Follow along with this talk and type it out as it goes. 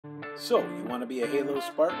So, you want to be a Halo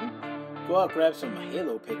Spartan? Go out, grab some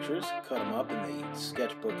Halo pictures, cut them up in the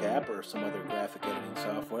sketchbook app or some other graphic editing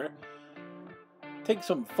software. Take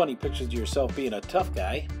some funny pictures of yourself being a tough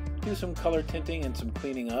guy, do some color tinting and some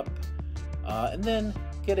cleaning up, and then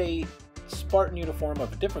get a Spartan uniform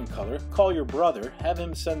of a different color, call your brother, have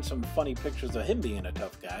him send some funny pictures of him being a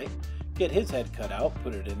tough guy, get his head cut out,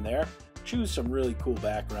 put it in there, choose some really cool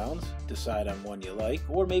backgrounds, decide on one you like,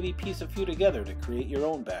 or maybe piece a few together to create your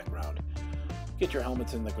own background. Get your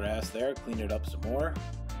helmets in the grass there, clean it up some more,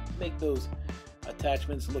 make those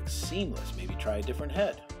attachments look seamless, maybe try a different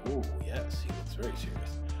head. Ooh, yes, he looks very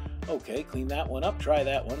serious. Okay, clean that one up, try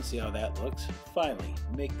that one, see how that looks. Finally,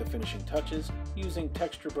 make the finishing touches using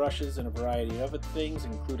texture brushes and a variety of other things,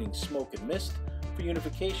 including smoke and mist for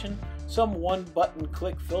unification, some one-button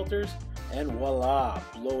click filters, and voila,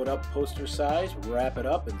 blow it up poster size, wrap it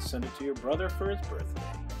up, and send it to your brother for his birthday.